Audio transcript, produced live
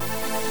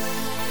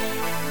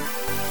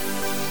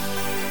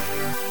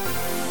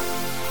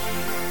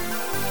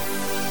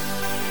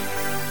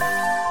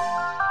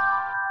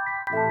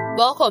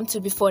Welcome to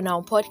Before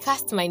Now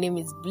podcast. My name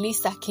is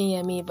Bliss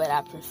Akinyemi, but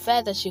I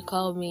prefer that you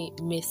call me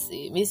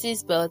Missy. Missy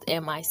spelled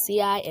Mici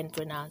and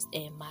pronounced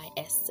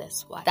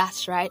Missy.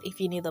 That's right.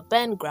 If you need a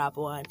pen, grab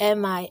one.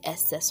 Missy.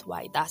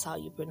 That's how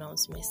you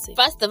pronounce Missy.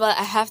 First of all,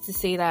 I have to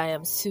say that I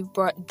am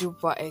super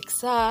duper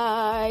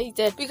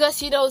excited because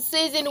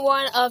season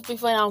 1 of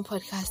Before Now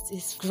podcast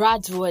is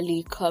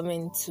gradually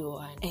coming to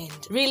an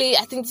end. Really,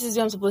 I think this is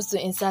where I'm supposed to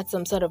insert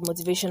some sort of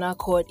motivational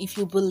quote. If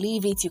you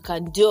believe it, you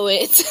can do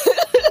it.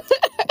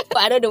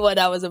 I don't know what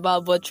that was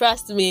about, but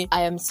trust me,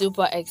 I am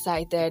super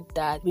excited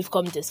that we've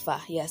come this far.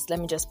 Yes, let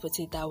me just put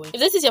it that way. If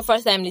this is your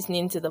first time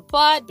listening to the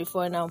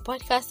Before Now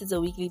podcast is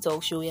a weekly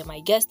talk show where my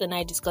guest and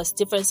I discuss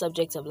different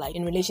subjects of life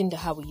in relation to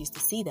how we used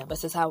to see them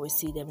versus how we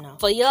see them now.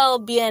 For y'all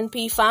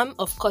BNP fam,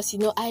 of course,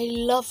 I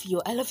love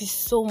you. I love you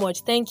so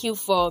much. Thank you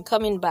for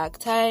coming back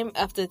time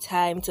after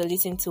time to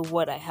listen to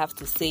what I have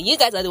to say. You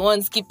guys are the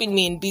ones keeping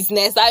me in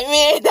business.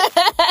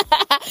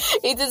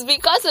 It is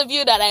because of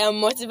you that I am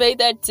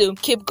motivated to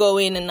keep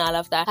going and all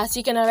of that. As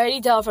you can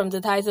already tell from the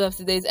title of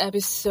today's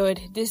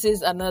episode, this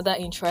is another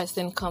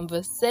interesting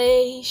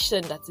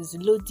conversation that is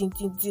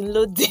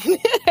loading.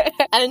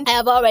 And I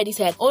have already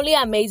said, only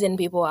amazing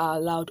people are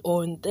allowed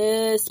on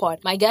this pod.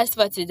 My guest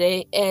for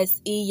today is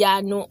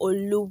Iyanu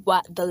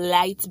Oluwa, the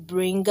light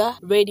bringer,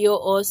 radio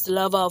host,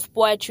 lover of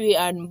poetry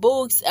and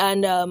books,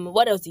 and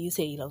what else do you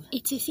say you love?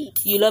 ETC.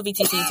 You love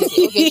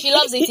ETC. Okay, she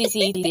loves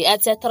ETC,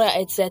 etc.,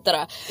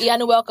 etc.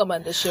 Iyanu, welcome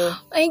on the show.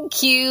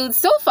 Thank you. It's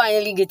so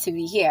finally good to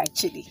be here,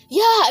 actually.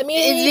 Yeah, I mean,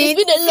 it's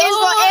been a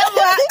long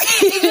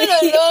it's been a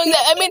long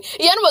time. I mean,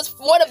 Iyanu was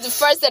one of the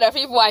first set of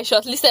people I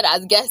shortlisted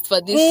as guests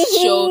for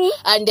this show,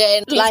 and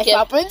then life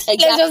happened.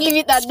 Exactly. Let's just leave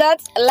it at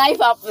that. Life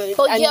happened.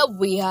 So here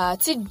we are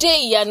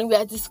today, and we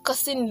are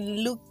discussing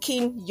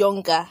looking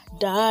younger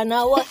than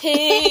our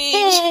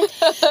age.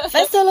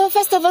 First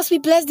of all, we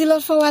bless the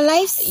Lord for our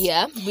lives.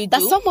 Yeah, we do.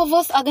 That some of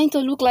us are going to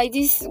look like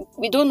this.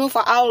 We don't know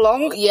for how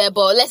long. Yeah,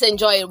 but let's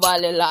enjoy it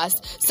while it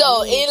lasts.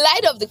 So, in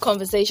light of the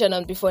conversation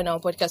on Before Now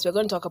podcast, we're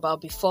going to talk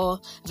about before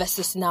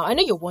versus now. I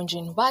know you're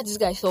wondering why this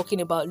guy is talking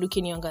about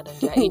looking younger than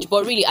their age,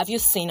 but really, have you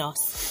seen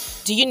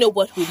us? Do you know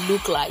what we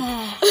look like?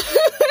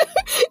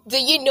 Do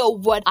you know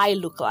what I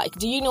look like?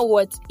 Do you know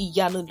what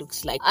Iyanu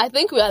looks like? I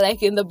think we are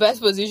in the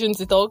best position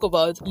to talk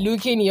about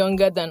looking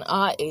younger than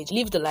our age.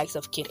 Leave the likes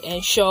of Kid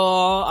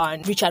Enshaw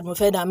and Richard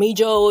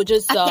Mofedamijo.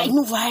 Just I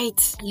know,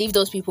 right? Leave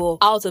those people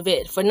out of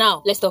it. For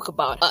now, let's talk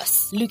about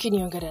us looking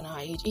younger than our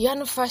age.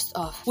 Iyanu, first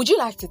off, would you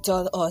like to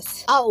tell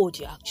us how old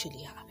you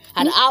actually are?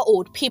 And how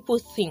old people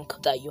think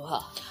that you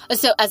are?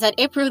 So, as at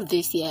April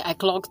this year, I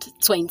clocked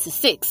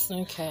 26.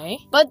 Okay.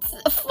 But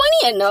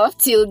funny enough,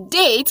 till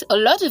date, a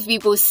lot of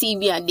people see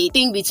me and they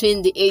think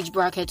between the age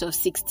bracket of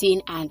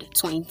 16 and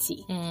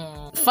 20.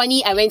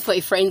 Funny, I went for a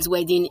friend's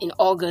wedding in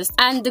August,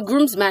 and the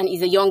groomsman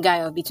is a young guy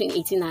of between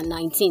 18 and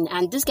 19,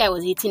 and this guy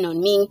was hitting on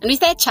me, and we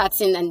started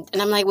chatting, and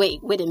I'm like, wait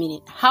a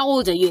minute, how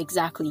old are you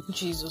exactly?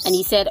 Jesus. And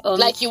he said,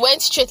 you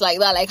went straight like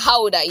that,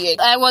 how old are you?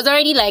 I was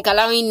already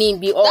allowing me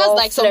be all that's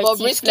like some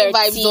Bobrisky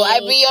vibes, so I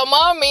be your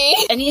mommy.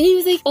 And he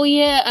was like, oh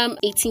yeah, I'm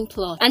 18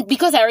 plus. And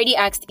because I already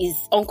asked his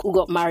uncle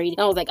got married,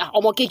 and I was like,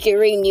 I'm okay,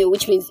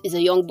 which means he's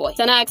a young boy.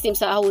 So I asked him,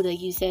 so how old are you?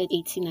 He said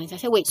 18. I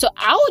said, wait, so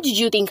how old did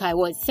you think I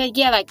was? He said,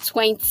 yeah,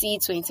 20,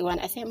 21.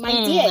 I said, my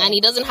dear. And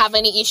he doesn't have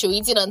any issue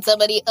eating on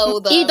somebody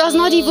older. He does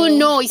not even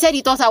know. He said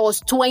he thought I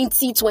was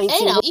 20, 21.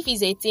 Hey, now, if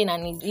he's 18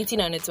 and he's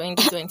eating on a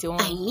 20, 21.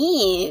 I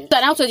mean. So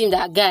I now told him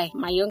that guy,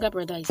 my younger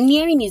brother, is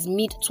nearing his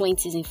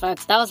mid-20s. In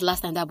fact, that was the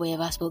last time that boy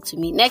ever spoke to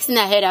me. Next thing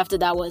I heard after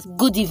that was,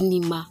 good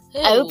evening, ma.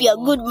 Ew. I hope you're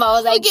good, ma. I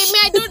was like, okay,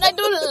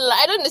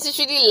 I don't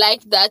necessarily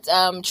like that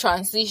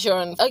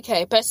transition.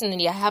 Okay,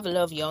 personally, I have a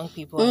lot of young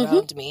people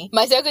around me.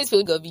 My circle is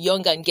filled of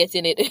young and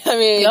getting it. I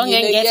mean, young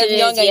and getting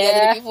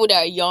it, people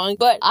that are young.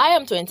 But I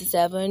am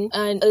 27,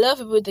 and a lot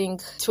of people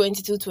think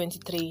 22,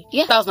 23.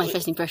 Yeah, that was my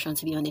first impression,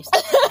 to be honest.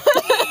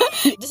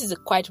 This is a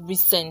quite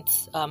recent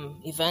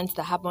event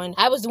that happened.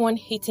 I was the one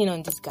hitting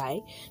on this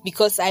guy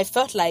because I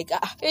felt like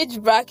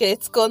age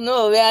brackets,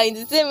 no, we are in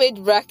the same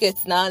age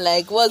brackets now,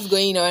 what's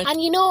going on? And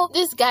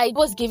this guy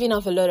was giving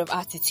off a lot of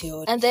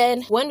attitude. And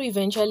then when we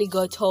eventually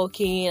got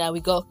talking and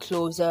we got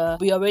closer,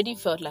 we already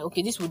felt like,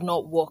 okay, this would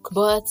not work.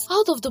 But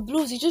out of the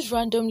blues, he just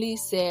randomly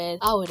said,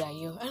 how old are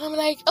you? And I'm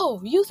like, oh,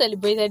 you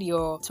celebrated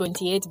your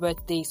 28th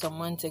birthday some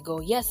months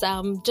ago. Yes,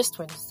 I'm just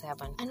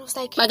 27. And I was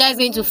like, my guy's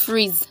going to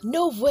freeze.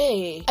 No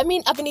way. I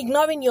mean, I've been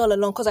ignoring you all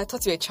along because I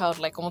thought you were a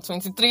child, I'm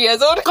 23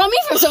 years old. Coming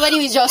from somebody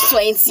who's just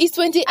 20. He's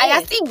 28.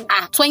 I think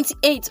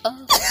 28.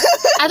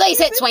 I thought you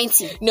said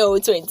 20. No,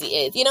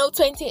 28.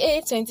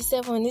 28,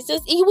 27.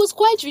 It was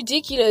quite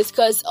ridiculous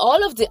because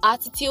all of the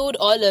attitude,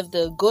 all of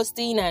the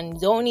ghosting and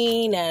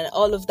zoning and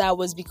all of that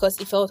was because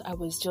he felt I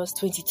was just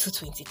 22,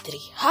 23.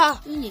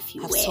 If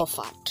you I've were.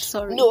 suffered.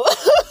 Sorry. No.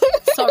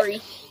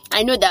 Sorry.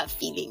 I know that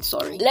feeling,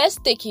 sorry. Let's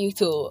take you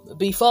to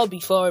before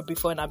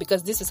now,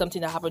 because this is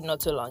something that happened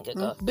not too long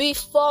ago.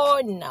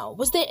 Before now,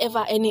 was there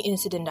ever any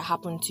incident that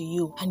happened to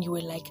you and you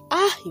were like,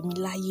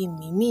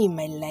 me in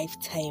my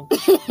lifetime?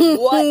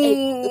 What?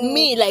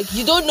 Me, like,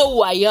 you don't know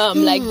who I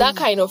am, like that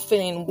kind of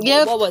feeling.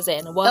 Yeah. What was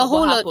it? A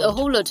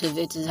whole lot of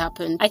it has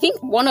happened. I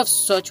think one of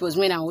such was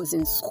when I was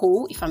in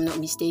school, if I'm not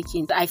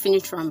mistaken. I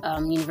finished from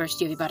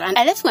University of Ibadan.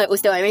 I left my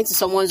hostel. I went to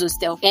someone's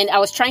hostel and I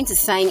was trying to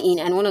sign in,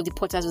 and one of the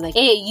porters was like,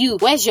 "Hey, you,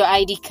 where's your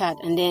ID card?"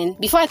 And then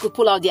before I could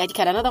pull out the ID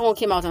card, another one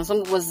came out and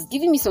someone was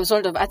giving me some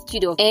sort of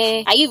attitude of,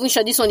 are you even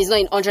sure this one is not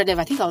in 100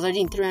 level? I think I was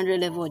already in 300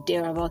 level or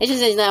thereabout. It just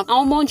says,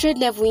 I'm 100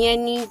 level.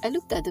 I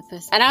looked at the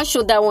person and I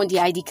showed that one the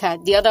ID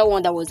card. The other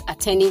one that was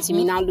attending to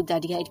me now looked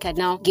at the ID card,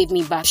 now gave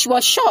me back. She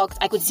was shocked.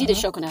 I could see the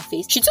shock on her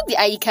face. She took the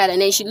ID card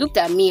and then she looked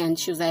at me and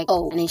she was like,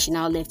 oh, and then she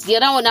now left. The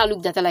other one now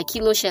looked at her like,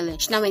 Kilo Shelle.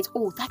 She now went,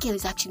 oh, that girl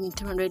is actually in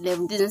 300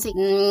 level. Didn't say,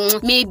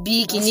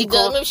 maybe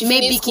Kiniko,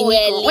 maybe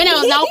Kiniko. When I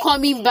was now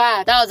coming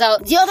back, that was how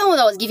the other one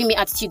that was giving me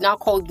attitude now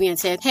called me and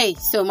said, hey,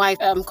 so my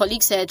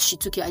colleague said she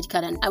took your ID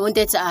card and I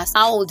wanted to ask,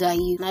 how old are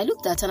you? And I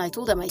looked at her and I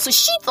told her, so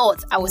she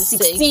thought I was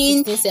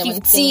 16,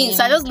 15.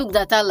 So I just looked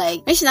at her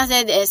like, when she now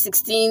said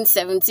 16,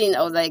 17,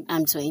 I was like,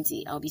 I'm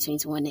 20. I'll be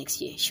 21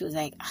 next year. She was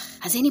like,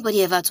 has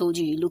anybody ever told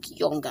you look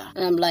younger?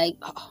 And I'm like,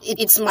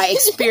 it's my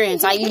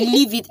experience. I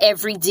live it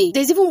every day.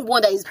 There's even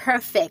one that is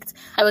perfect.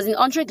 I was in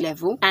 100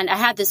 level and I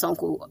had this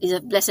uncle, he's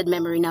a blessed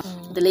memory now,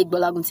 the late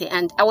Bolagunte,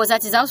 and I was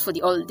at his house for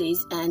the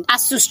holidays and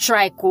ASU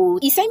strike,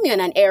 he sent me on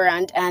an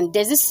errand, and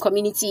there's this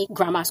community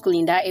grammar school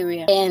in that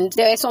area, and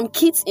there were some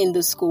kids in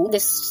the school. They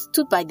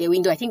stood by the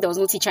window. I think there was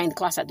no teacher in the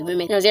class at the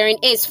moment. I was hearing,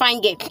 Ace,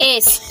 fine girl,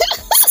 Ace.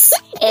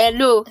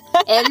 Hello,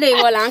 now.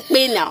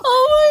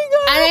 Oh my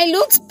god. And I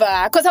looked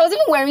back because I was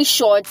even wearing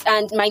shorts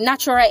and my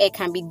natural hair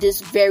can be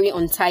this very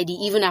untidy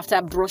even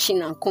after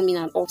brushing and combing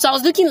and all. So I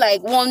was looking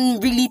like one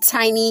really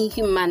tiny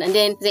human, and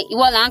then maybe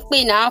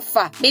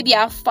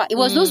alpha. It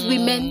was those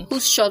women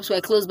whose shops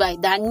were close by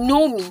that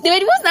know me. They were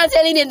the ones now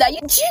telling them that, do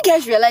you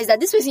guys realize that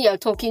this person you're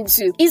talking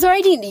to is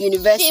already in the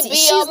university?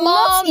 She's your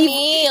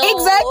mommy.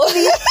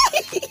 Exactly.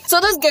 So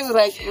those guys were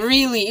like,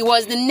 really? It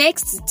was the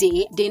next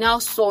day, they now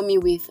saw me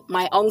with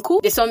my uncle.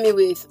 They saw me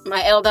with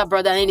my elder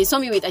brother, and they saw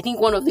me with, I think,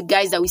 one of the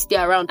guys that we stay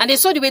around. And they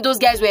saw the way those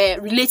guys were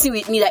relating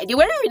with me. Like, they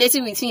weren't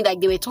relating with me like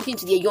they were talking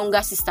to their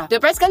younger sister. They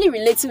were practically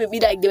relating with me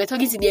like they were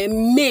talking to their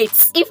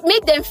mates. It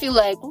made them feel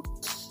like,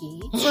 okay.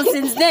 So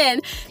since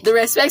then, the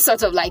respect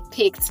sort of like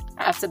picked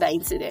after that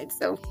incident.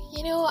 So,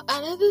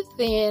 another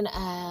thing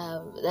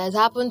that's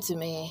happened to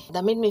me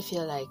that made me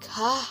feel like,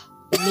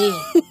 me,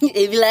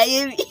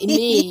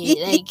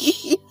 like,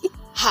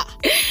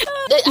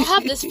 I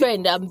have this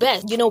friend,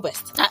 Best. You know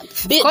Best.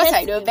 Of course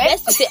I know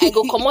Best. Best say I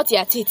go come out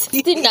your teeth.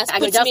 The thing that's I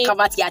go just come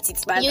out your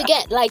teeth, man. You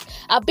get, like,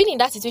 I've been in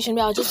that situation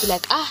where I'll just be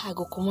like, I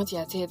go come out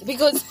your teeth.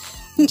 Because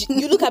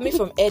you look at me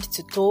from head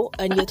to toe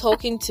and you're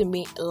talking to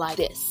me like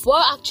this.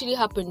 What actually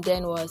happened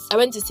then was I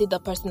went to see the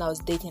person I was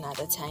dating at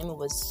the time. It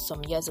was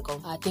some years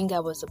ago. I think I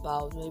was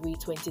about maybe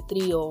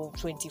 23 or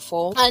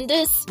 24. And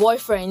this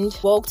boyfriend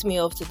walked me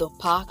up to the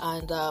park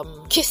and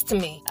kissed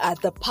me at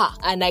the park.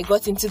 And I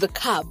got into the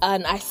cab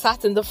and I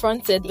sat in the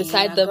front seat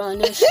beside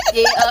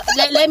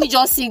let me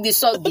just sing this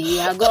song. They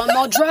are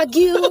gonna drag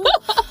you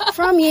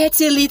from here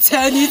till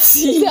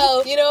eternity.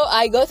 So,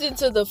 I got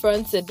into the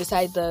front seat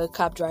beside the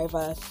cab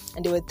driver,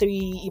 and there were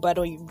 3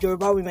 Ibadan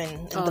Yoruba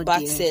women in the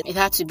back seat. It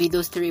had to be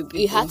those 3 people.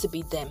 It had to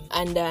be them.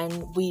 And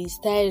then we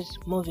started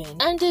moving.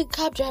 And the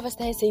cab driver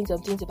started saying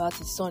some things about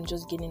his son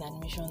just getting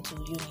admission to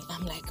uni.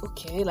 I'm like,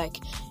 okay, like,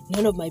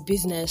 none of my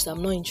business.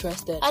 I'm not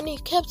interested. And he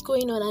kept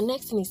going on. And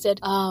next thing he said,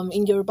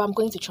 in Yoruba, I'm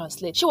going to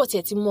translate. Wow.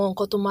 That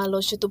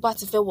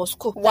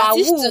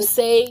is to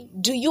say,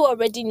 do you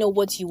already know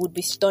what you would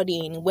be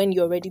studying when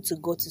you're ready to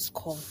go to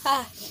school?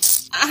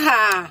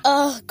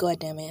 Oh, God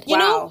damn it.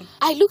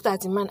 I looked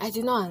at him and I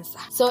did not answer.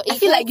 So I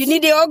feel like you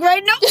need a hug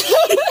right now.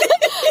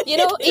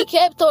 He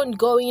kept on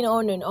going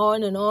on and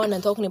on and on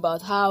and talking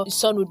about how his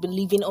son would be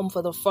leaving home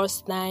for the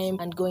first time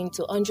and going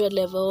to 100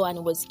 level, and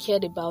he was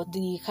scared about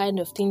the kind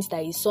of things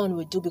that his son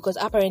would do, because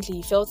apparently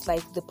he felt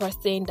like the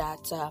person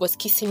that was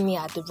kissing me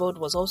at the road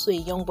was also a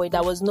young boy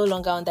that was no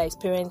longer under his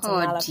parents and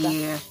all of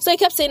that. So he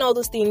kept saying all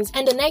those things,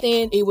 and the next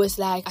thing it was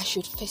like, I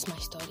should face my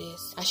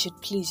studies. I should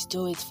please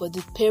do it for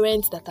the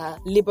parents that are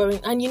laboring,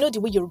 and the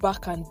way Yoruba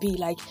can be,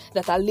 like,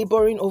 that are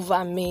laboring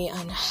over me.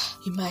 And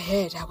in my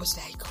head I was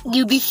like,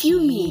 you'll be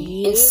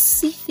fuming and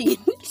seething.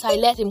 So I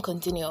let him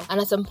continue,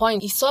 and at some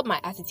point he saw my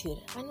attitude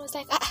and was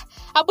like,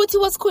 but he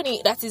was cool.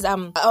 That is,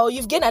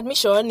 you've gained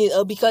admission,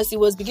 because he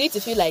was beginning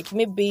to feel like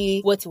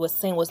maybe what he was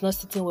saying was not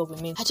sitting well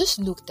with me. I just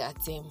looked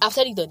at him. I've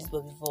said it done this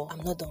before,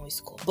 I'm not done with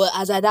school, but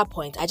as at that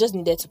point I just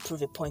needed to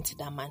prove a point to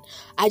that man.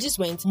 I just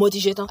went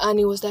motivator, and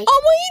he was like,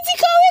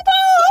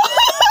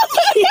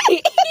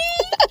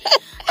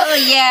 Oh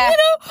yeah.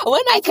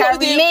 When I can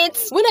told him, relate.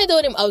 when I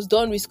told him I was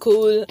done with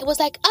school, it was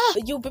like,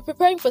 you'll be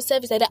preparing for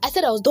service like that. I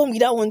said I was done with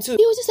that one too.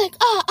 He was just like,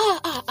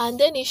 and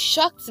then it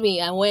shocked me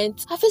and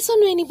went, of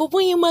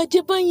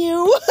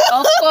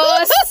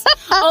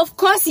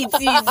course, it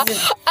is. And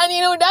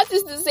that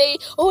is to say,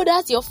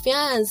 that's your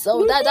fiance.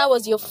 That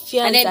was your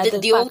fiance. And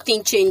then the whole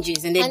thing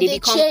changes, and then they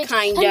become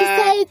kinder, and they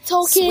started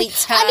talking,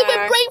 sweeter. and they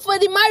were praying for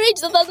the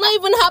marriage that has not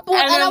even happened.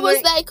 And I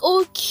was like,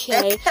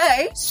 okay.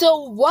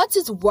 So what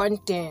is one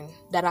thing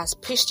that has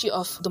pissed you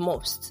off the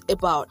most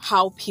about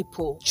how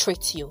people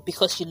treat you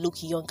because you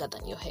look younger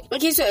than your age?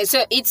 Okay,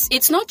 so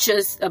it's not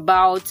just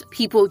about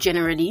people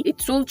generally.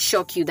 It will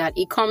shock you that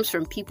it comes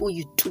from people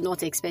you do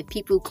not expect,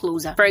 people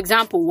closer. For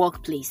example,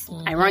 workplace.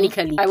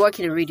 Ironically, I work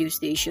in a radio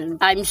station.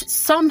 I'm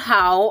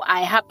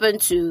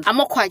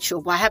not quite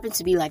sure, but I happen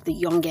to be like the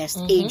youngest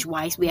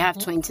age-wise. We have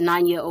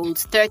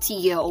 29-year-olds,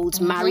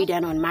 30-year-olds, married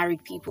and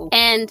unmarried people.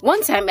 And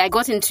one time I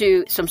got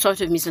into some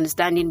sort of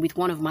misunderstanding with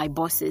one of my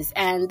bosses,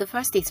 and the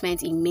first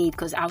statement he made,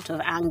 because out of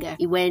anger,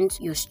 he went,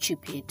 "You're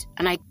stupid."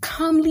 And I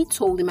calmly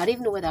told him, I didn't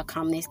even know where that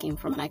calmness came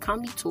from, and I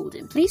calmly told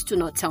him, please do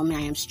not tell me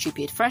I am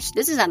stupid. First,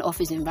 this is an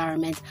office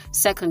environment.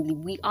 Secondly,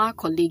 we are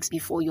colleagues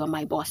before you're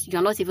my boss.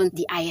 You're not even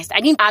the highest.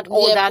 I didn't add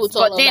all that,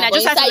 but then I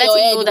just had to let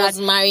him know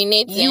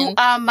that you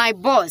are my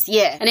boss.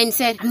 Yeah. And then he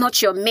said, I'm not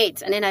your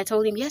mate. And then I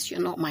told him, yes, you're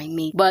not my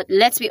mate, but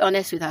let's be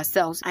honest with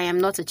ourselves. I am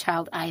not a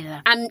child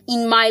either. I'm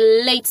in my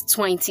late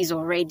 20s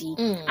already.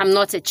 I'm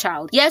not a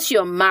child. Yes,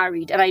 you're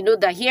married. And I know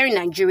that here in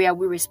Nigeria,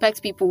 we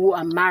respect people who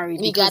are married.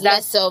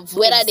 Regardless of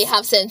whether they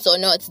have sense or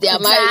not. They are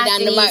married,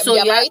 and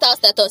their marital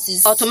status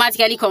is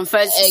automatically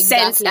confers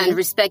sense and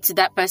respect to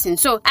that person.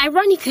 So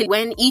ironically,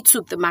 when he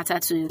took the matter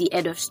to the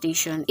head of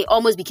station, it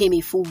almost became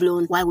a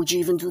full-blown, why would you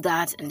even do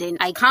that? And then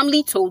I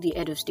calmly told the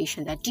head of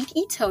station that, did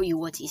he tell you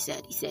what he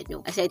said? He said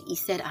no. I said, he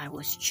said I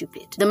was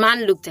stupid. The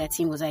man looked at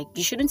him, was like,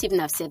 you shouldn't even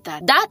have said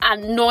that. That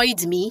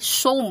annoyed me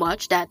so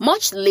much that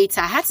much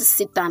later I had to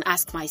sit down and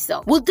ask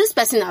myself, would this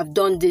person have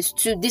done this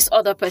to this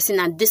other person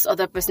and this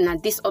other person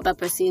and this other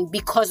person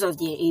because of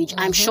their age?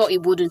 I'm sure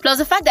it wouldn't. Plus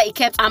the fact that he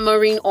kept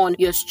hammering on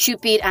you're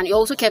stupid, and he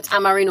also kept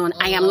hammering on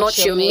I am not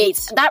your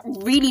mate. That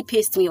really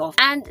pissed me off.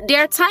 And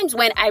there are times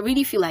when I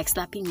really feel like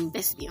slapping him,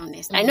 let's be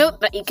honest. I know,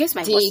 but in case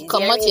my boss is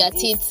come out your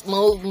teeth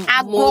mode.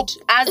 I'm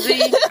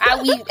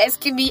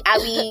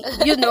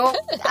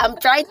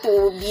trying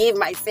to behave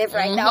myself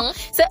right now.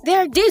 So there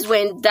are days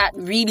when that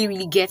really,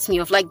 really gets me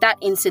off. Like that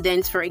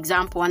incident, for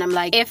example, and I'm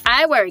like, if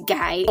I were a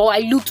guy or I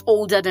looked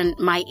older than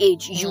my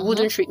age, you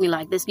wouldn't treat me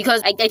like this.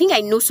 Because I think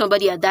I know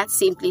somebody at that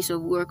same place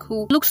of work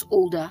who looks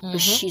older, but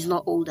she's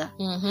not older.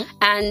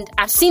 And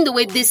I've seen the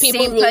way this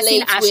same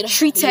person has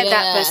treated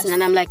that person,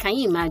 and I'm like, can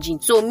you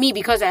imagine? So me,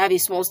 because I have a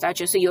small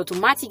stature, so you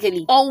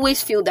automatically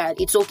always feel that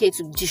it's okay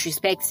to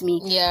disrespect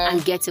me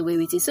and get away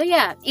with it. So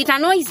yeah, it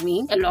annoys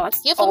me a lot.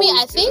 Yeah, for me,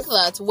 I think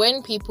that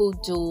when people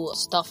do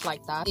stuff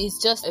like that,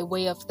 it's just a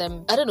way of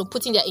them, I don't know,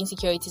 putting their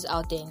insecurities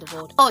out there in the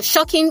world. Oh,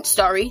 shocking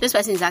story. This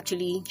person is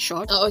actually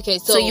short. Oh, okay.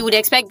 So you would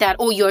expect that,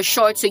 you're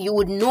short, so you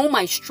would know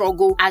my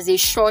struggle as a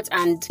short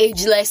and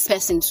ageless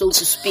person, so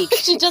to speak.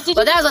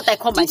 But that's what I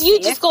call myself. Did you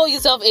just call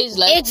yourself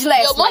ageless?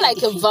 Ageless. You're more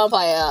like a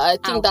vampire. I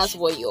think that's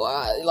what you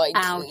are. Like,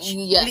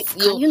 yes.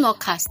 Can you not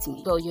cast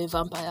me? Well, you're a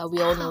vampire.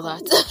 We all know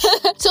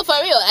that. So for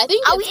real, I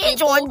think we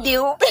age one day.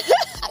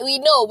 We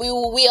know we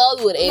all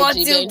would age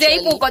eventually. Until they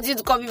people continue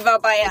to call me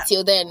vampire.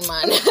 Till then,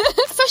 man.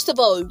 First of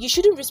all, you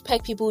shouldn't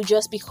respect people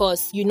just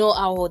because you know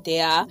how old they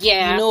are.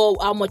 Yeah. You know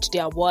how much they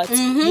are worth.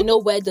 You know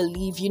where they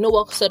live. You know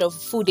what sort of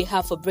food they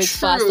have for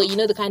breakfast. Or you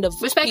know the kind of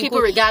respect people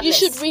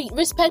regardless. You should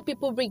respect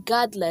people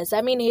regardless.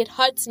 I mean, it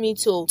hurts me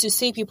to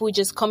see people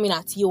just coming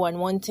at you and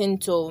wanting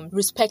to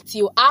respect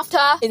you after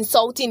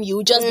insulting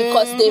you just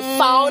because they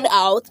found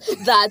out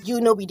that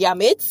you know with their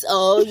mates.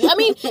 I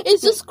mean,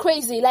 it's just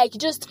crazy. Like,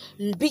 just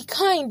be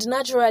kind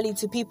naturally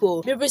to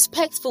people. Be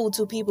respectful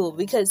to people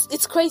because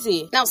it's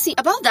crazy. Now, see,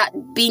 about that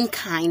being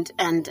kind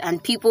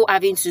and people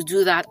having to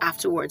do that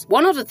afterwards,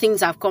 one of the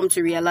things I've come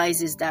to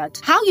realize is that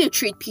how you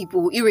treat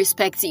people,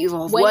 irrespective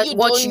of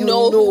what you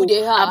know who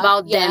they are,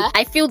 about them,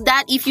 I feel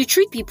that if you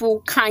treat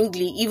people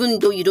kindly, even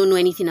though you don't know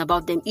anything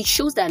about them, it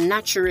shows that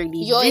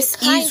naturally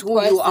this is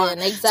who you are.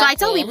 Exactly. So I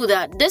tell people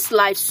that this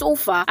life so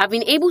far, I've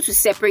been able to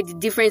separate the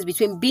difference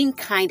between being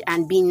kind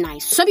and being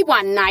nice. Some people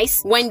are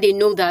nice when they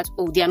know that,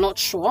 they are not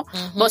sure.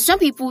 But some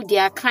people, they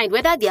are kind.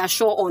 Whether they are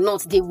sure or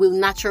not, they will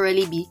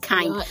naturally be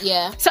kind.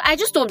 Yeah. So I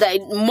just hope that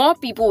more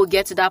people will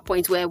get to that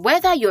point where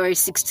whether you're a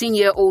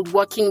 16-year-old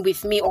working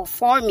with me or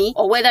for me,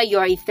 or whether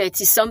you're a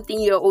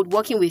 30-something-year-old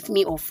working with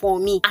me or for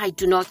me, I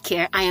do not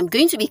care. I am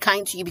going to be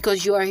kind to you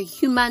because you are a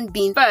human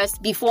being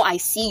first before I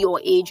see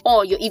your age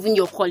or even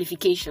your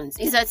qualifications.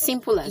 It's as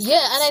simple as that.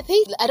 And I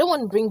think I don't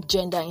want to bring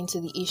gender into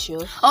the issue.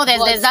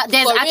 There's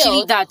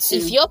actually that too.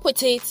 If you're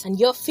petite and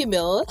you're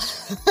female,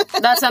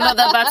 that's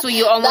another battle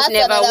you almost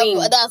never win.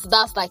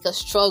 That's like a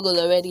struggle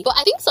already. But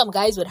I think some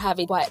guys would have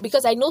it quite,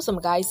 because I know some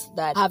guys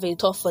that have it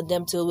tough for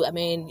them too. I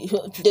mean,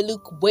 they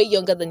look way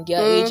younger than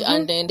their age,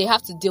 and then they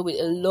have to deal with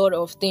a lot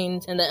of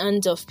things and the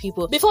hands of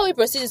people. Before we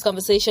proceed this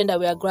conversation, conversation that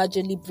we are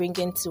gradually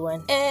bringing to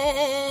an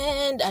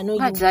end. I know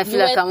I feel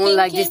like I won't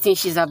like this thing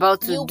she's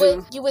about to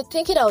do. You were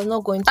thinking I was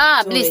not going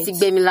to do please it.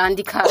 take me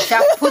handicap.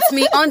 Put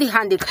me on the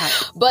handicap.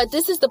 But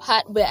this is the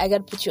part where I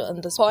gotta put you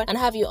on the spot and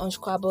have you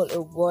unscrabble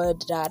a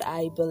word that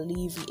I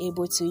believe you're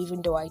able to,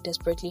 even though I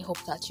desperately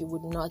hope that you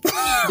would not be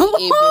able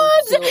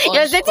to.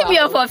 You're setting me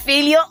up for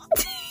failure.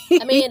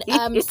 I mean,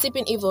 I'm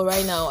sipping evil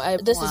right now.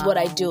 This is what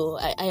I do.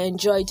 I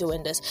enjoy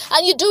doing this.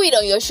 And you do it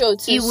on your show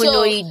too. You will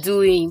know it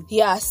doing.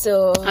 Yeah,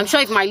 so... I'm sure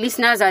if my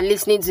listeners are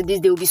listening to this,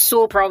 they will be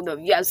so proud of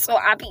you. I'm so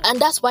happy. And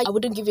that's why I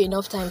wouldn't give you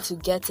enough time to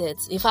get it.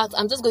 In fact,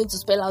 I'm just going to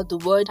spell out the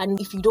word. And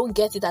if you don't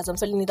get it as I'm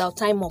spelling it out,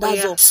 time up.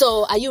 That's all.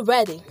 So, are you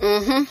ready?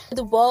 Mm-hmm.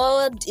 The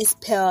word is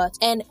spelled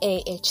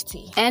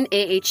N-A-H-T.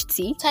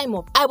 N-A-H-T? Time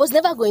up. I was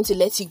never going to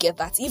let you get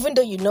that, even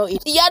though you know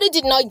it. Yadu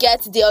did not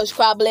get the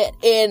unscrabble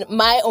in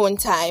my own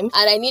time.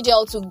 And I need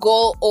y'all to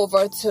go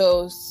over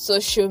to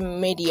social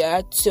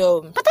media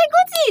to but I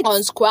got it.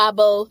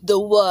 unscrabble the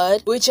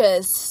word, which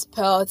is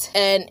spelled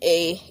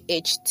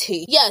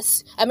N-A-H-T.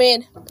 Yes, I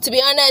mean, to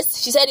be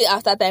honest, she said it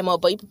after time up,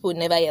 but you people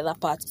never hear that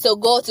part. So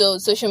go to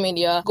social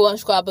media, go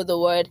unscrabble the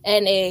word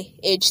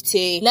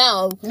N-A-H-T.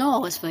 Now, no,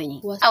 it was funny.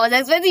 What? I was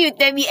expecting you to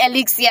tell me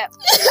elixir.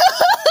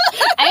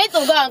 I need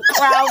to go and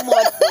crown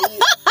one for you.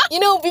 You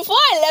know, before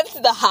I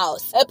left the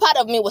house, a part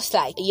of me was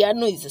like,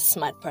 Iyanu is a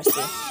smart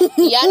person.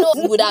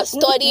 Iyanu would have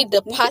studied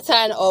the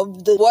pattern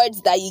of the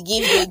words that you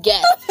give the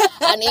guest.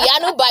 And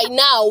Iyanu by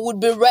now would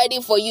be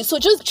ready for you. So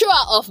just throw her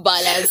off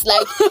balance.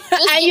 Like,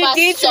 just and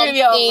give her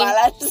something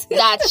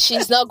that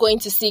she's not going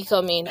to see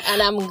coming.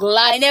 And I'm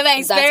glad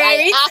that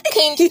I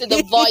hearkened to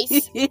the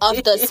voice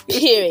of the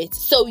spirit.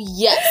 So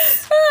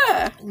yes,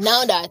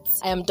 now that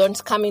I am done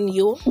scamming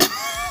you,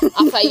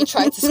 after you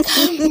try to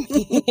scam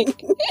me,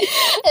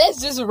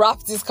 let's just wrap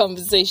this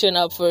conversation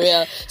up for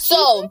real.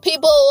 So,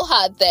 people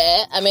out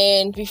there, I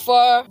mean,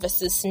 before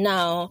versus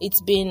now, it's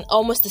been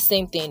almost the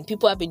same thing.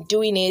 People have been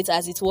doing it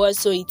as it was,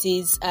 so it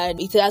is, and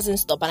it hasn't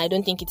stopped, and I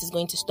don't think it is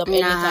going to stop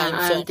anytime soon.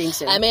 I don't think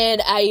so. I mean,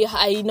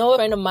 I know a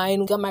friend of mine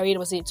who got married,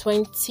 was it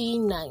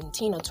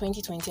 2019 or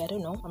 2020? I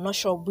don't know. I'm not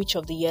sure which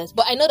of the years.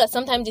 But I know that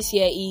sometime this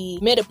year, he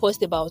made a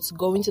post about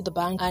going to the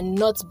bank and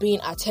not being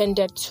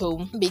attended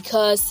to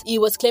because he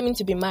was claiming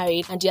to be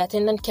married, and the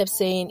attendant kept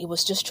saying he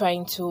was just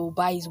trying to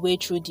buy his way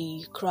through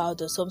the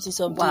crowd or something.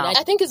 Wow.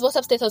 I think his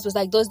WhatsApp status was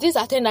like, does this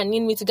attendant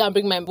need me to go and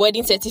bring my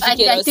wedding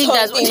certificate I or think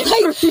something?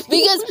 that's what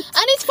Because,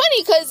 and it's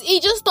funny because he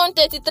just turned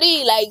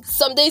 33 like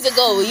some days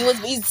ago.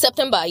 He's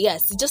September,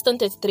 yes, he just turned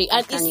 33,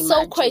 and it's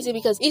so crazy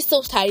because he's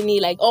so tiny,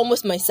 like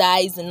almost my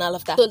size and all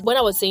of that. So when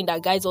I was saying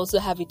that guys also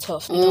have it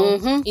tough, you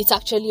know, it's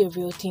actually a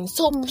real thing.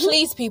 So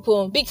please,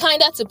 people, be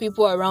kinder to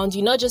people around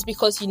you, not just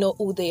because you know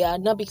who they are,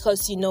 not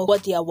because you know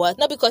what they are worth,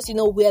 not because you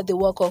know where they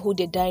work or who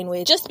they dine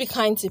with. Just be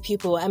kind to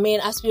people. I mean,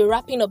 as we're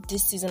wrapping up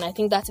this season, I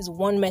think that is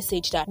one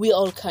message that we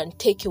all can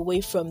take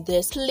away from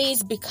this.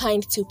 Please be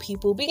kind to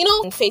people. You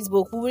know, on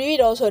Facebook, we read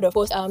all sort of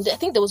posts. I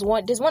think there's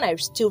one I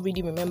still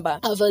really remember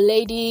of a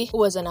lady who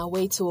was on her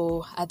way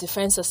to a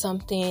defense or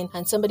something,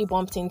 and somebody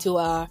bumped into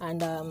her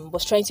and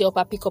was trying to help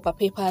her pick up her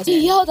papers.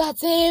 He yelled at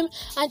him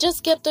and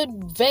just kept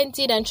on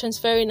venting and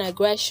transferring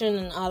aggression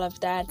and all of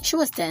that. She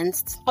was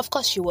tensed. Of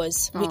course she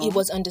was. It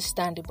was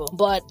understandable.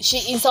 But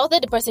she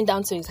insulted the person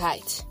down to his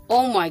height.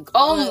 Oh my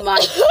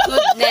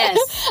goodness.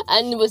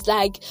 And it was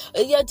like,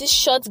 yeah, this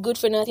shot's good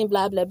for nothing,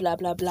 blah, blah, blah,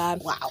 blah, blah.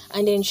 Wow.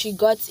 And then she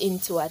got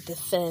into a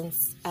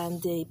defense.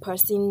 And the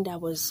person that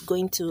was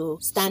going to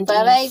stand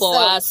in for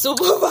her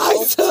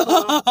supervisor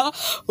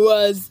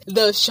was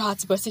the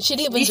shot person. She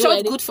didn't even do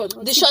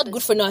anything. The shot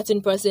good for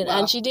nothing person. Wow.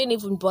 And she didn't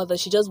even bother.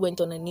 She just went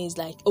on her knees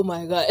like, oh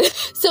my God.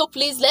 So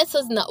please, let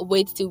us not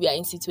wait till we are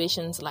in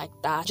situations like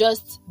that.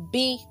 Just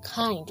be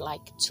kind,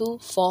 like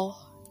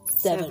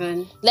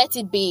 2-4-7. Let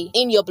it be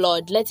in your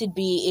blood. Let it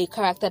be a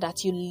character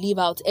that you live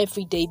out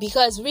every day.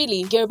 Because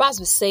really, Yorubas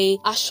will say,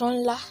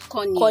 Ashonla,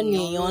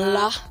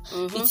 Koniyonla.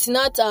 It's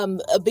not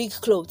a big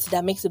cloth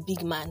that makes a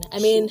big man. I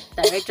mean,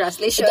 direct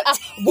translation.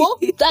 Well,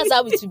 that's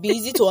how it would be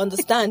easy to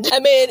understand. I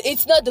mean,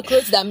 it's not the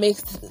clothes that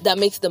makes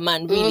the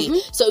man,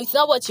 really. So it's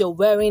not what you're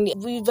wearing.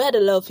 We've had a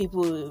lot of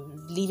people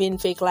living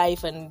fake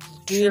life and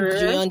doing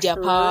beyond their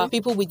power.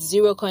 People with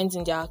 0 coins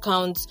in their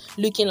accounts,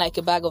 looking like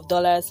a bag of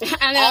dollars.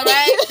 I know,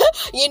 right?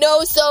 You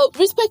know, so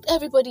respect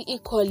everybody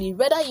equally.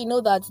 Whether you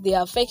know that they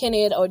are faking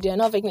it or they are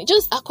not faking it,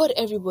 just accord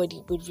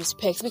everybody with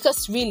respect.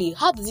 Because really,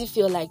 how does it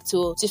feel like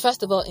to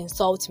first of all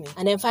insult me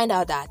and then find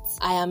out that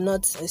I am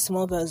not a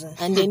small person,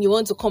 and then you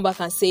want to come back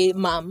and say,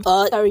 ma'am,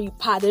 sorry,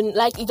 pardon?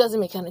 Like, it doesn't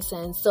make any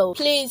sense. So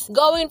please,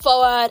 going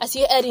forward, as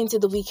you head into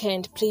the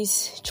weekend,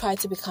 please try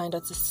to be kinder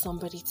to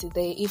somebody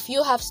today. If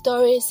you have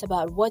stories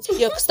about what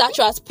your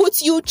statue has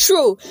put you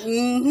through,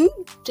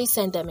 please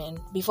send them in.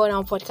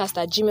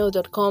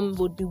 beforenowpodcast@gmail.com.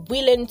 Would be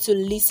willing to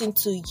listen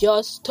to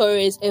your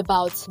stories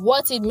about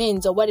what it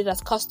means or what it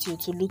has cost you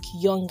to look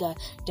younger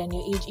than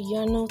your age.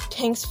 Iyanu,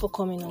 thanks for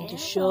coming on the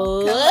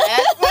show.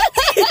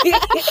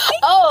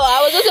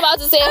 I was just about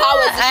to say how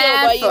was the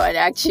show, but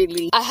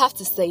actually, I have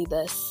to say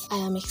this. I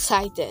am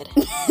excited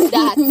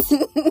that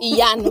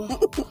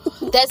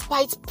Iyanu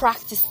despite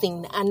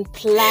practicing and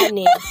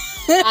planning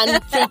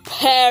and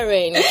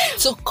preparing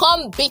to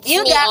come beat me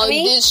on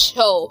this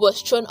show,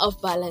 was thrown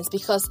off balance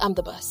because I'm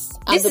the boss.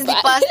 This is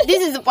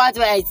the part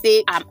where I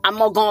say I'm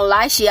not gonna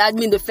lie. She had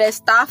me in the first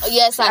staff.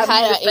 Yes, I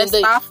had her in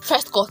the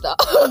first quarter.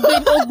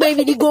 Oh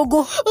baby, the go.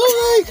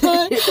 Oh my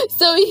god.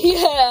 So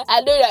yeah,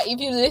 I know that if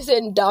you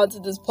listen down to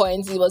this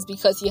point, it was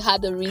because you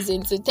had a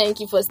reason. So thank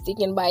you for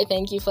sticking by.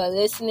 Thank you for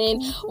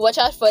listening. Watch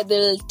out for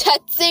the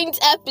 13th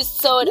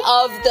episode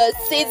of the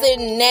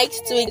season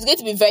next week. It's going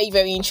to be very,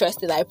 very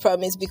interesting, I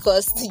promise,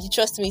 because you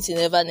trust me to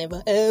never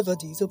ever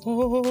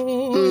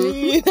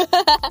disappoint.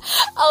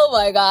 Oh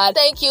my god.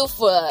 Thank you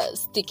for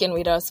sticking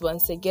with us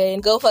once again.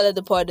 Go follow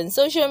the pod on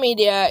social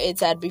media.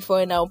 It's at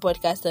Before Now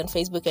Podcast on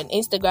Facebook and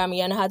Instagram.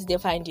 Yana, how did they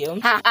find you?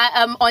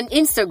 On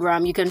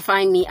Instagram, you can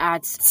find me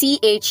at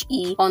THE_EIYARRA.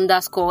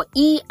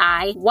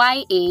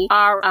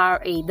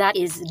 That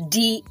is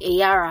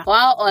D-Ayara.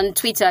 While on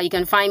Twitter, you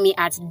can find me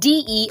at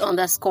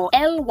DE_LYTBRINGA.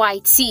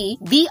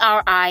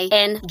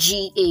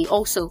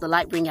 Also, the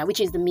light bringer, which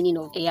is the meaning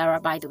of Ayara,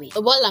 by the way.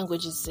 What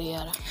language is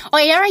Ayara? Oh,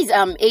 Ayara is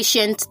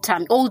ancient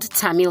Old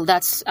Tamil.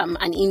 That's an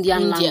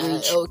Indian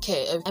language.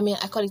 Okay. I mean,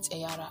 I call it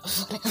Ayara.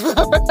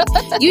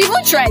 You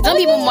even try. Don't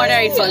even murder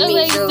it for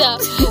me.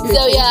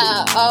 So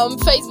yeah,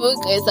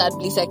 Facebook is at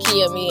Bliss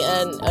Akiyemi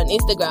and on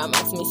Instagram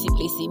at Missy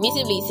Blissy.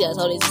 Missy Blissy as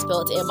always is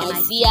spelled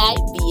MICIBLISSY.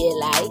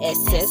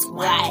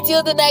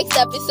 Till the next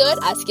episode,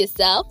 ask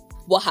yourself,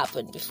 what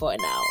happened before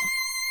now?